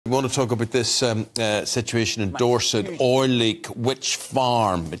We want to talk about this situation in Dorset, oil leak, Wytch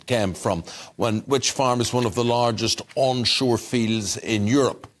Farm it came from. Wytch Farm is one of the largest onshore fields in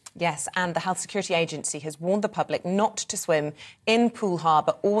Europe. Yes, and the Health Security Agency has warned the public not to swim in Poole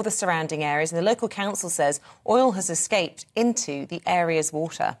Harbour or the surrounding areas. And the local council says oil has escaped into the area's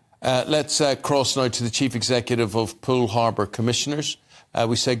water. Let's cross now to the Chief Executive of Poole Harbour Commissioners.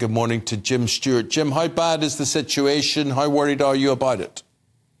 We say good morning to Jim Stewart. Jim, how bad is the situation? How worried are you about it?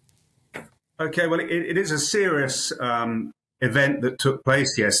 OK, well, it is a serious event that took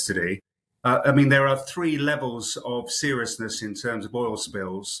place yesterday. I mean, there are three levels of seriousness in terms of oil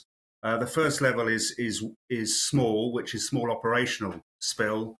spills. The first level is small, which is small operational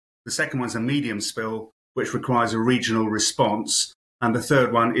spill. The second one is a medium spill, which requires a regional response. And the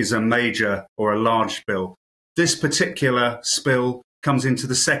third one is a major or a large spill. This particular spill comes into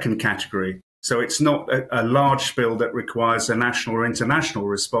the second category. So it's not a large spill that requires a national or international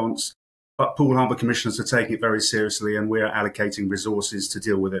response, but Poole Harbour Commissioners are taking it very seriously and we're allocating resources to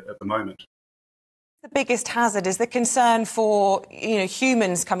deal with it at the moment. The biggest hazard is the concern for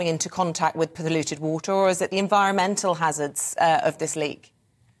humans coming into contact with polluted water, or is it the environmental hazards of this leak?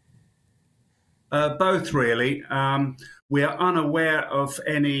 Both, really. We are unaware of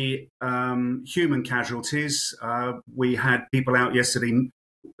any human casualties. We had people out yesterday.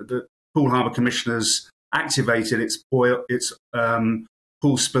 The Poole Harbour Commissioners activated its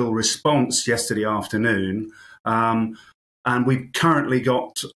pool spill response yesterday afternoon. And we've currently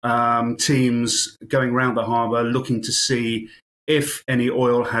got teams going around the harbour looking to see if any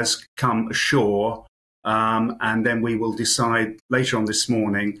oil has come ashore. And then we will decide later on this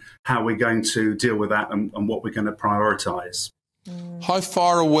morning how we're going to deal with that and what we're going to prioritise. How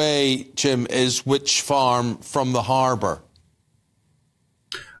far away, Jim, is Wytch Farm from the harbour?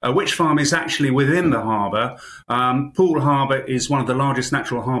 Wytch Farm is actually within the harbour. Poole Harbour is one of the largest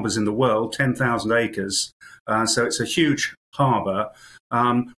natural harbours in the world, 10,000 acres. So it's a huge harbour.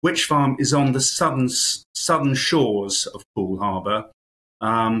 Wytch Farm is on the southern shores of Poole Harbour.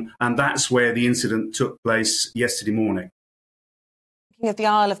 And that's where the incident took place yesterday morning. Thinking of the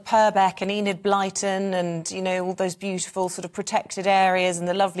Isle of Purbeck and Enid Blyton and, all those beautiful sort of protected areas and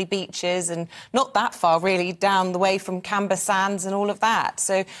the lovely beaches, and not that far really down the way from Camber Sands and all of that.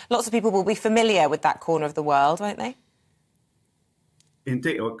 So lots of people will be familiar with that corner of the world, won't they?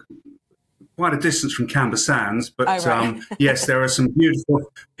 Indeed. Quite a distance from Camber Sands, but oh, right. Yes, there are some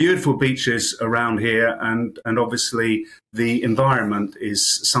beautiful beaches around here, and obviously the environment is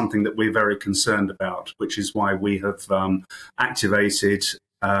something that we're very concerned about, which is why we have activated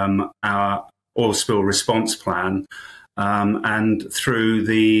our oil spill response plan, and through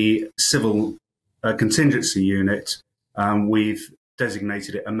the civil contingency unit, we've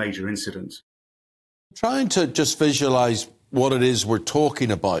designated it a major incident. Trying to just visualise what it is we're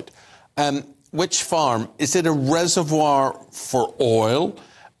talking about. Wytch Farm, is it a reservoir for oil?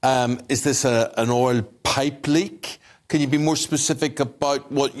 Is this an oil pipe leak? Can you be more specific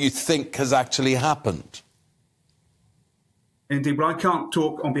about what you think has actually happened? Indeed, but I can't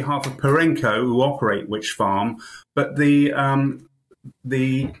talk on behalf of Perenco, who operate Wytch Farm, but the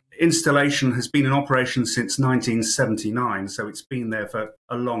installation has been in operation since 1979, so it's been there for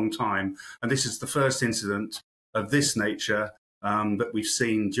a long time. And this is the first incident of this nature that we've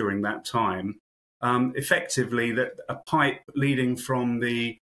seen during that time. Effectively, that a pipe leading from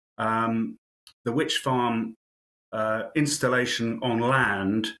the Wytch Farm installation on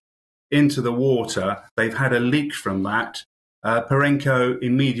land into the water, they've had a leak from that. Perenco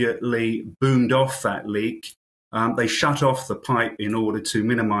immediately boomed off that leak. They shut off the pipe in order to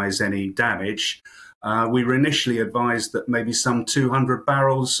minimise any damage. We were initially advised that maybe some 200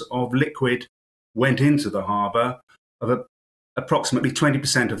 barrels of liquid went into the harbour. Approximately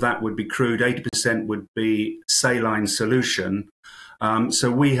 20% of that would be crude, 80% would be saline solution.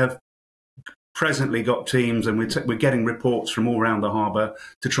 So we have presently got teams, and we're getting reports from all around the harbour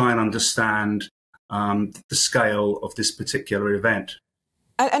to try and understand the scale of this particular event.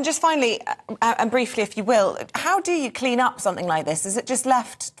 And just finally, and briefly, if you will, how do you clean up something like this? Is it just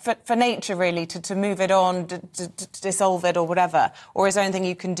left for nature, really, to move it on, to dissolve it or whatever? Or is there anything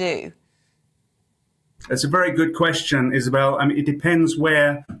you can do? It's a very good question, Isabel. I mean, it depends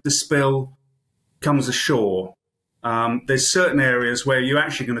where the spill comes ashore. There's certain areas where you're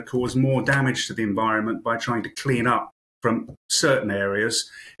actually going to cause more damage to the environment by trying to clean up from certain areas.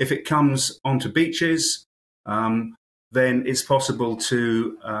 If it comes onto beaches, then it's possible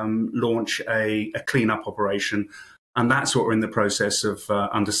to launch a clean-up operation. And that's what we're in the process of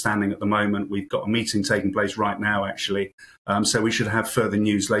understanding at the moment. We've got a meeting taking place right now, actually. So we should have further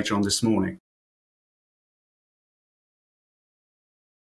news later on this morning.